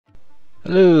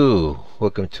Hello,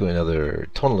 welcome to another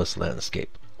tonalist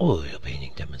landscape oil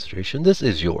painting demonstration. This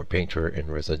is your painter in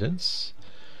residence.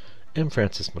 I'm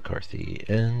Francis McCarthy,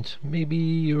 and maybe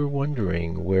you're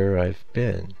wondering where I've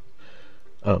been.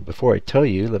 Before I tell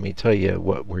you, let me tell you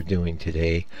what we're doing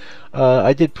today.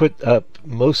 I did put up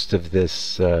most of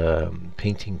this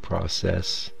painting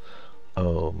process,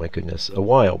 oh my goodness, a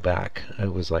while back. I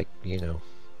was like,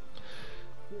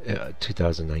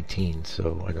 2019,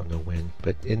 so I don't know when,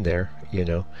 but in there.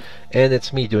 And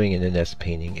it's me doing an Inness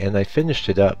painting, and I finished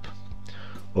it up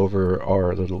over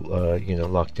our little,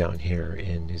 lockdown here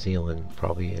in New Zealand,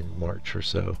 probably in March or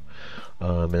so.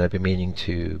 And I've been meaning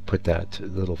to put that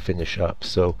little finish up.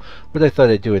 So what I thought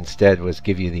I'd do instead was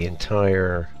give you the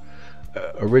entire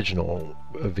original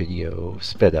video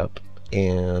sped up,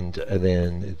 and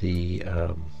then the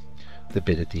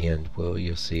bit at the end, well,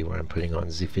 you'll see where I'm putting on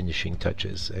the finishing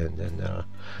touches, and then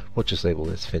we'll just label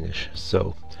this finish.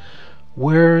 So,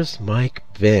 where's Mike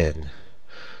been?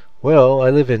 Well, I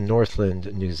live in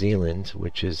Northland, New Zealand,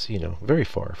 which is, very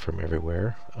far from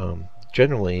everywhere.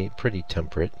 Generally pretty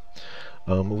temperate.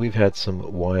 We've had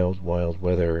some wild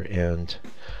weather and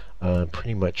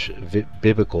pretty much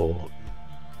biblical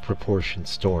proportion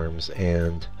storms,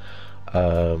 and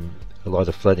a lot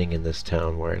of flooding in this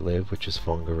town where I live, which is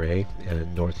Whangarei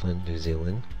in Northland, New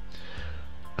Zealand.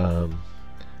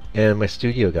 And my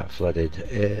studio got flooded.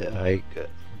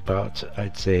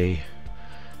 I'd say,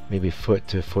 maybe a foot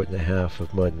to a foot and a half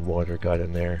of mud and water got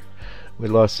in there. We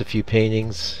lost a few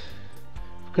paintings.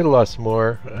 Could have lost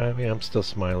more. I mean, I'm still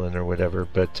smiling or whatever,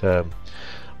 but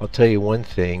I'll tell you one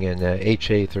thing, and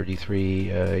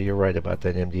HA33, you're right about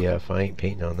that MDF. I ain't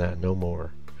painting on that no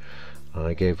more.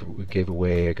 I gave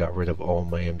away, I got rid of all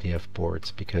my MDF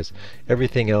boards because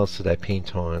everything else that I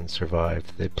paint on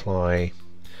survived. The ply,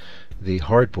 the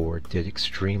hardboard did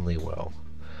extremely well.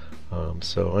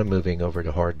 So I'm moving over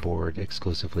to hardboard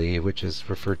exclusively, which is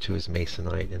referred to as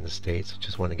masonite in the States. I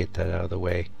just want to get that out of the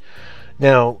way.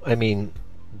 Now, I mean,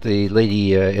 the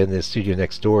lady in the studio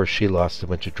next door, she lost a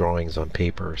bunch of drawings on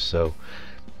paper, so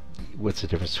what's the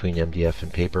difference between MDF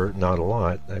and paper? Not a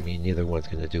lot. I mean, neither one's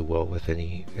going to do well with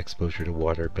any exposure to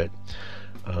water, but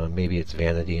maybe it's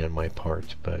vanity on my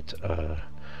part, but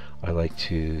I like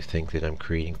to think that I'm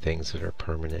creating things that are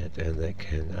permanent and that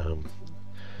can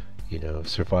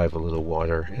survive a little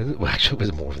water. Well, actually, it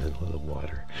was more than a little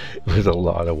water. It was a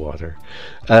lot of water.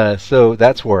 So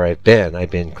that's where I've been.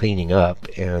 I've been cleaning up,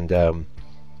 and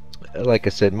like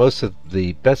I said, most of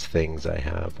the best things I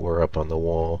have were up on the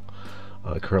wall.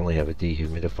 I currently have a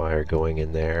dehumidifier going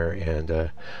in there,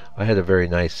 and I had a very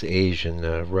nice Asian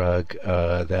rug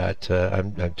that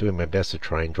I'm doing my best to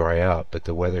try and dry out, but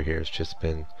the weather here has just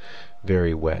been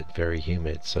very wet, very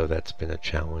humid, so that's been a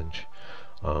challenge.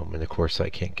 And of course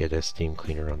I can't get a steam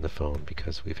cleaner on the phone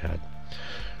because we've had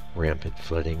rampant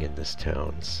flooding in this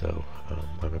town, so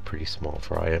I'm a pretty small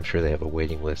fry. I'm sure they have a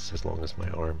waiting list as long as my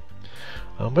arm.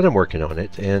 But I'm working on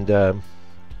it, and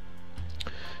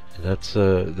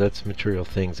that's material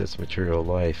things, that's material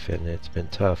life, and it's been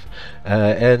tough.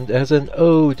 And as an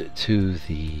ode to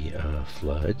the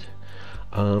flood,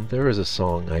 there was a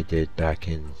song I did back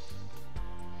in,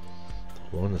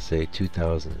 I want to say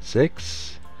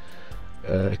 2006,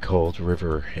 called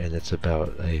River, and it's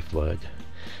about a flood.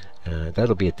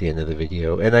 That'll be at the end of the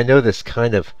video, and I know this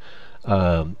kind of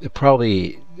it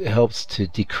probably helps to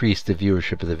decrease the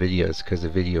viewership of the videos because the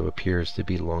video appears to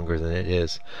be longer than it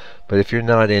is, but if you're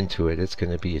not into it, it's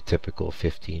going to be a typical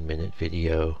 15-minute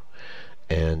video,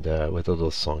 and with a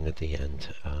little song at the end,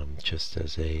 just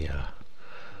as a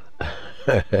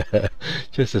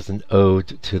just as an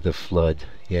ode to the flood.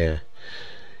 Yeah.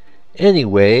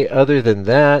 Anyway, other than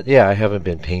that, yeah, I haven't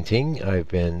been painting. I've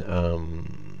been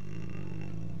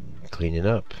cleaning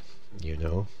up,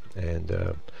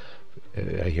 and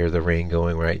I hear the rain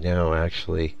going right now,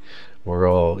 actually. We're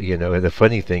all, and the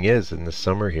funny thing is, in the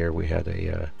summer here, we had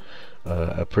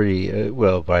a pretty,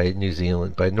 well, by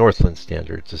Northland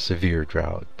standards, a severe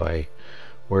drought. By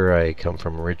where I come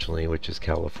from originally, which is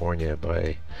California,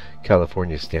 by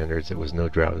California standards, it was no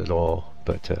drought at all,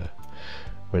 but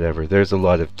whatever. There's a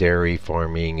lot of dairy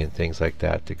farming and things like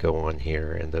that go on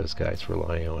here, and those guys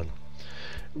rely on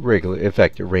regular. In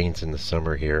fact, it rains in the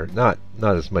summer here. Not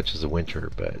as much as the winter,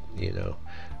 but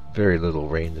very little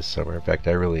rain this summer. In fact,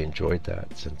 I really enjoyed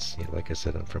that since, like I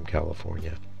said, I'm from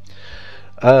California.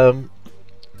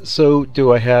 So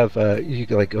do I have? You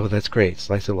like? Oh, that's great,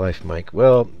 slice of life, Mike.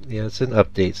 Well, yeah, it's an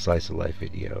update slice of life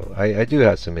video. I do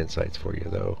have some insights for you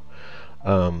though.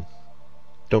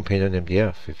 Don't paint on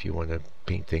MDF if you want to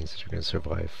paint things that are going to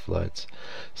survive floods.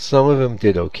 Some of them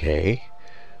did okay.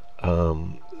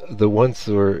 The ones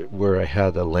where I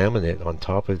had a laminate on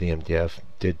top of the MDF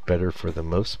did better for the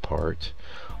most part,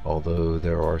 although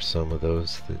there are some of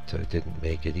those that didn't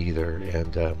make it either.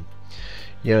 And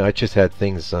yeah, I just had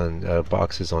things on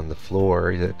boxes on the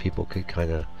floor that people could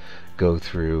kind of go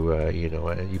through,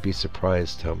 and you'd be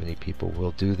surprised how many people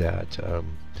will do that, or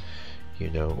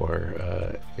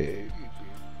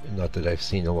not that I've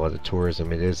seen a lot of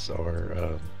tourism. It is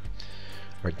our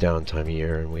downtime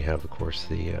year, and we have, of course,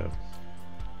 the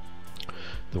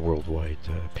worldwide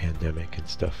pandemic and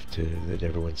stuff that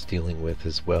everyone's dealing with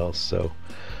as well. So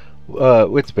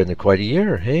it's been quite a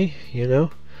year, hey,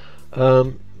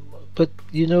 but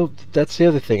that's the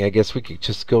other thing. I guess we could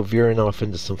just go veering off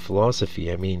into some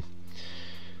philosophy. I mean,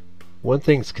 one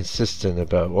thing's consistent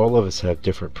about all of us have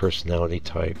different personality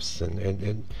types, and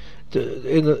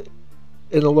in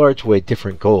a large way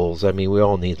different goals. I mean, we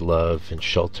all need love and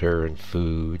shelter and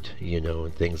food,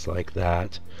 and things like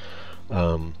that.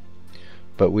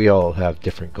 But we all have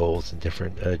different goals and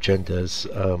different agendas.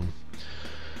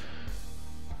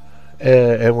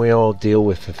 And we all deal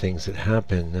with the things that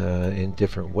happen in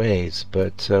different ways.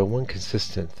 But one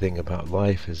consistent thing about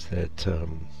life is that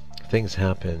things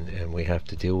happen and we have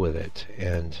to deal with it.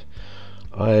 And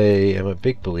I am a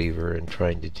big believer in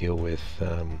trying to deal with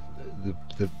the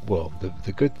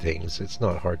good things. It's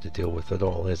not hard to deal with at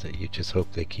all, is it? You just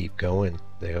hope they keep going.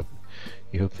 You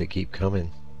hope they keep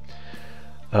coming.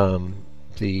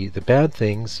 The bad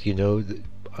things,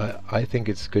 I think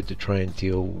it's good to try and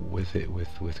deal with it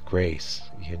with grace,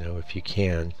 if you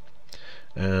can.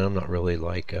 And I'm not really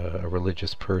like a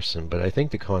religious person, but I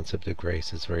think the concept of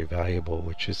grace is very valuable,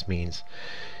 which just means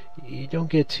you don't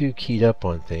get too keyed up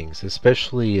on things,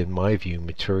 especially in my view,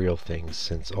 material things,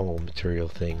 since all material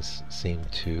things seem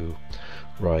to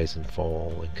rise and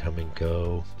fall and come and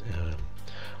go,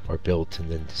 are built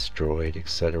and then destroyed,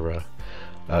 etc.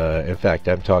 In fact,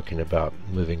 I'm talking about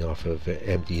moving off of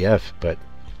MDF, but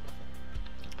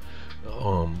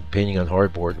painting on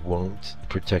hardboard won't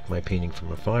protect my painting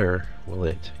from a fire, will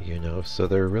it? So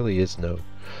there really is no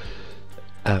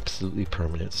absolutely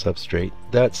permanent substrate.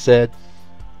 That said,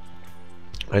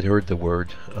 I'd heard the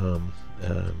word, and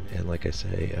like I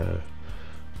say,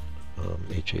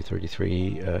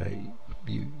 HA33,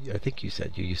 I think you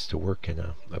said you used to work in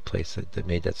a place that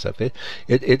made that stuff. It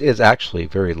is actually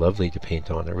very lovely to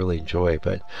paint on. I really enjoy,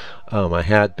 but I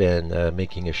had been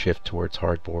making a shift towards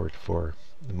hardboard for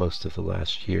most of the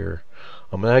last year.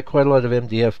 I had quite a lot of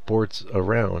MDF boards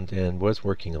around and was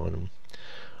working on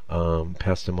them.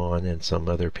 Passed them on, and some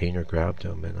other painter grabbed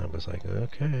them, and I was like,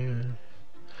 okay,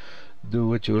 do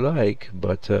what you like,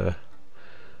 but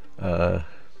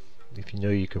if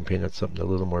you can paint on something a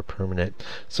little more permanent.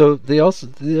 So the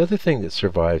other thing that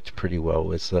survived pretty well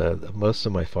was most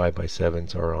of my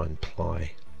 5x7s are on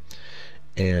ply,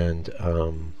 and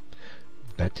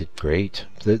that did great.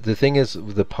 The thing is,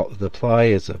 the ply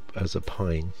is a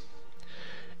pine,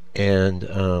 and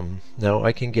now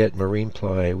I can get marine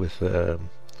ply with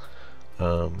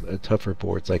tougher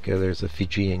boards, like there's a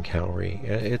Fijian Kauri.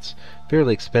 It's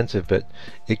fairly expensive, but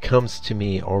it comes to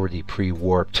me already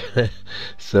pre-warped.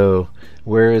 So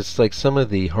whereas like some of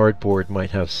the hardboard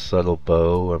might have subtle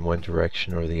bow in one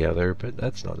direction or the other, but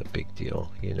that's not a big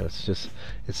deal. It's just,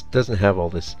 it doesn't have all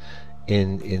this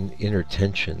inner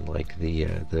tension like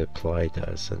the ply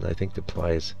does. And I think the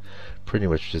ply is pretty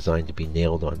much designed to be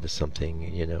nailed onto something.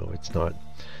 It's not,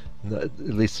 at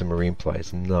least the marine ply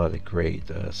is not a great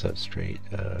substrate.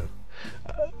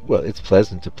 Well, it's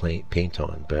pleasant to paint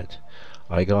on, but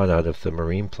I got out of the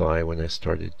marine ply when I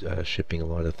started shipping a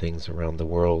lot of things around the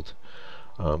world,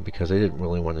 because I didn't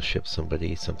really want to ship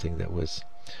somebody something that was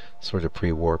sort of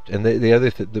pre-warped. And the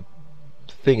other the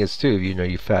thing is too,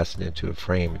 you fasten it into a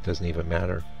frame, it doesn't even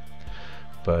matter.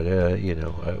 But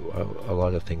a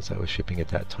lot of things I was shipping at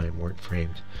that time weren't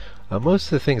framed. Most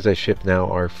of the things I ship now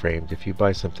are framed. If you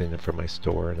buy something from my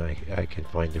store and I can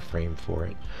find a frame for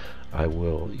it, I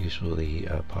will usually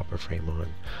pop a frame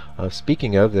on.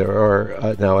 Speaking of, there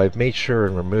are now I've made sure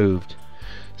and removed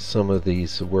some of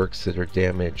these works that are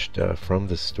damaged from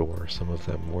the store. Some of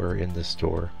them were in the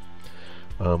store.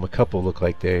 A couple look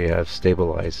like they have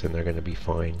stabilized and they're going to be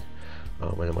fine,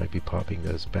 and I might be popping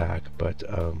those back. But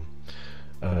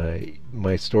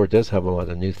my store does have a lot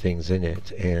of new things in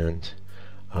it, and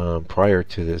prior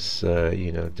to this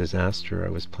disaster, I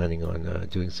was planning on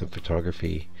doing some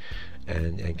photography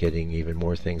and getting even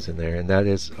more things in there, and that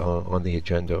is on the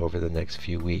agenda over the next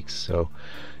few weeks. So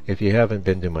if you haven't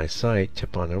been to my site,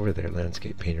 tip on over there,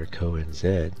 Landscape Painter Co.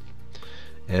 NZ,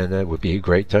 and that would be a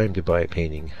great time to buy a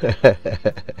painting.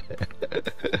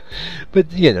 But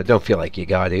don't feel like you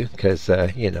got to, because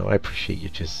I appreciate you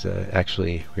just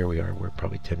actually. Here we are. We're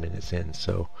probably 10 minutes in,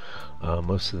 so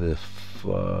most of the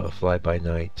fly by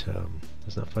night.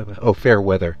 It's not fly by. Oh, fair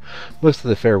weather. Most of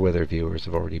the fair weather viewers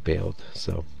have already bailed.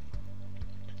 So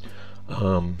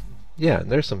yeah,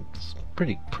 and there's some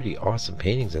pretty awesome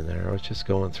paintings in there. I was just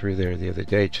going through there the other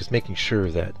day, just making sure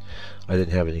that I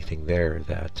didn't have anything there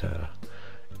that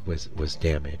was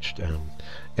damaged.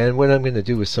 And what I'm going to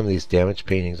do with some of these damaged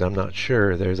paintings, I'm not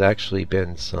sure. There's actually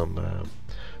been some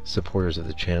supporters of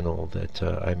the channel that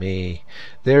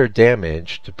they're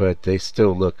damaged, but they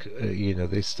still look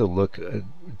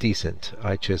decent.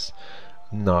 I just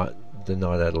not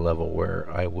at a level where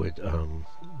I would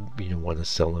want to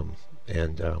sell them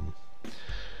and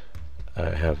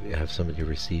have somebody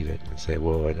receive it and say,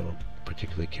 well, I don't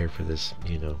particularly care for this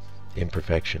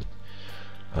imperfection.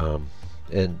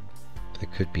 And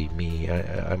it could be me.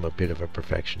 I'm a bit of a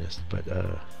perfectionist, but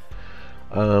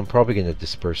I'm probably going to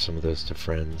disperse some of those to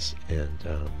friends and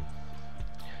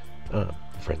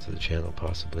friends of the channel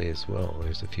possibly as well.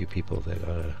 There's a few people that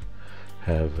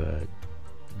have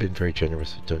been very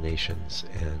generous with donations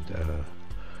and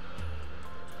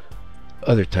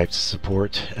other types of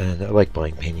support, and I like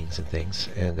buying paintings and things,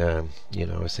 and I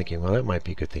was thinking, well, that might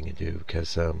be a good thing to do,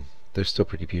 because they're still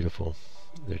pretty beautiful.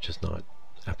 They're just not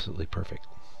absolutely perfect,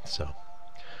 so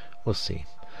we'll see.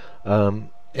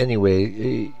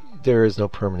 Anyway, there is no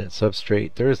permanent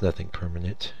substrate. There is nothing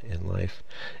permanent in life,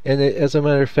 and as a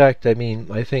matter of fact, I mean,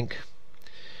 I think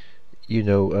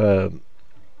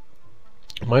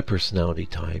my personality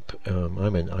type,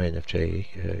 I'm an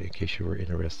INFJ, in case you were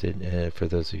interested, and for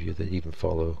those of you that even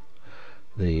follow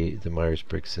the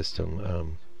Myers-Briggs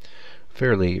system,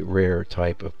 fairly rare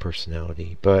type of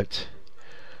personality, but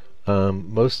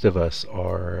most of us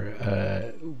are,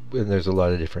 and there's a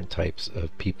lot of different types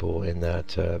of people in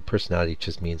that. Personality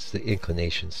just means the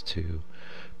inclinations to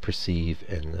perceive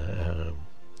and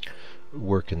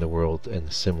work in the world in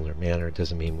a similar manner. It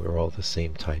doesn't mean we're all the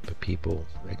same type of people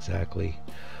exactly.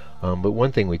 But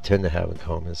one thing we tend to have in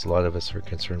common is a lot of us are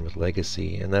concerned with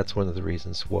legacy, and that's one of the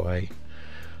reasons why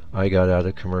I got out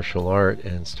of commercial art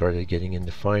and started getting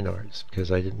into fine arts,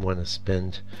 because I didn't want to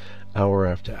spend hour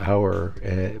after hour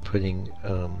putting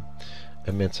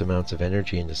immense amounts of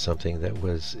energy into something that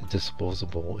was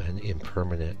disposable and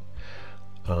impermanent.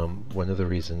 One of the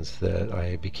reasons that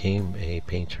I became a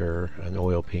painter, an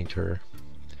oil painter,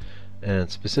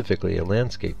 and specifically a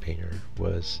landscape painter,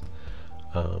 was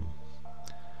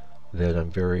that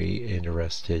I'm very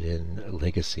interested in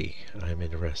legacy. I'm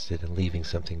interested in leaving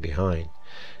something behind.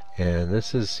 And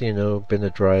this has, been a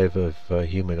drive of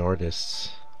human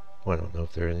artists. Well, I don't know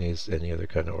if there are any other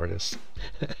kind of artists.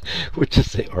 We'll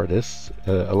just say artists.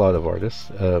 A lot of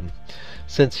artists.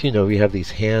 Since we have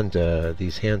these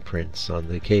handprints on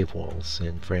the cave walls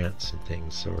in France and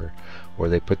things, or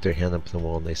they put their hand up the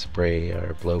wall and they spray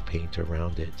or blow paint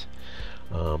around it,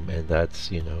 and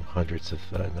that's hundreds of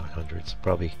not hundreds,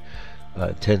 probably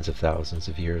tens of thousands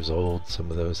of years old. Some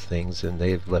of those things, and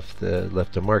they've left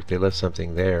a mark. They left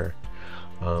something there.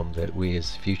 That we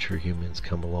as future humans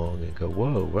come along and go,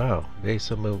 whoa, wow,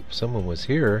 someone was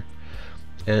here,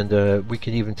 and we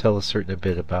can even tell a certain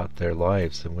bit about their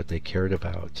lives and what they cared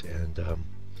about, and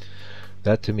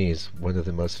that to me is one of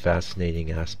the most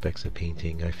fascinating aspects of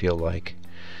painting. I feel like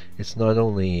it's not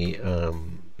only a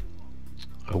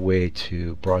way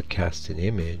to broadcast an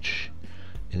image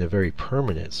in a very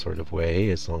permanent sort of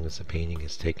way, as long as the painting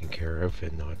is taken care of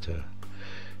and not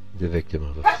the victim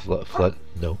of a flood.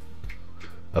 No.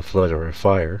 A flood or a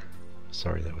fire.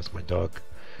 Sorry, that was my dog.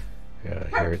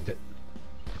 Here,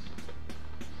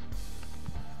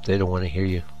 they don't want to hear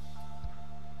you.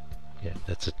 Yeah,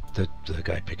 that's the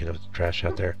guy picking up the trash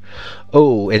out there.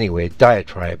 Oh, anyway,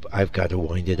 diatribe. I've got to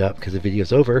wind it up because the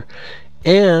video's over.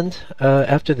 And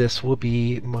after this will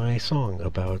be my song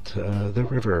about the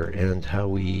river and how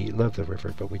we love the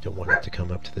river, but we don't want it to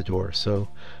come up to the door. So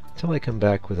until I come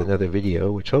back with another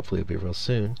video, which hopefully will be real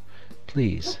soon,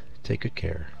 please take good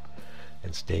care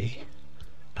and stay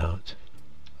out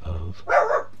of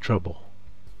trouble.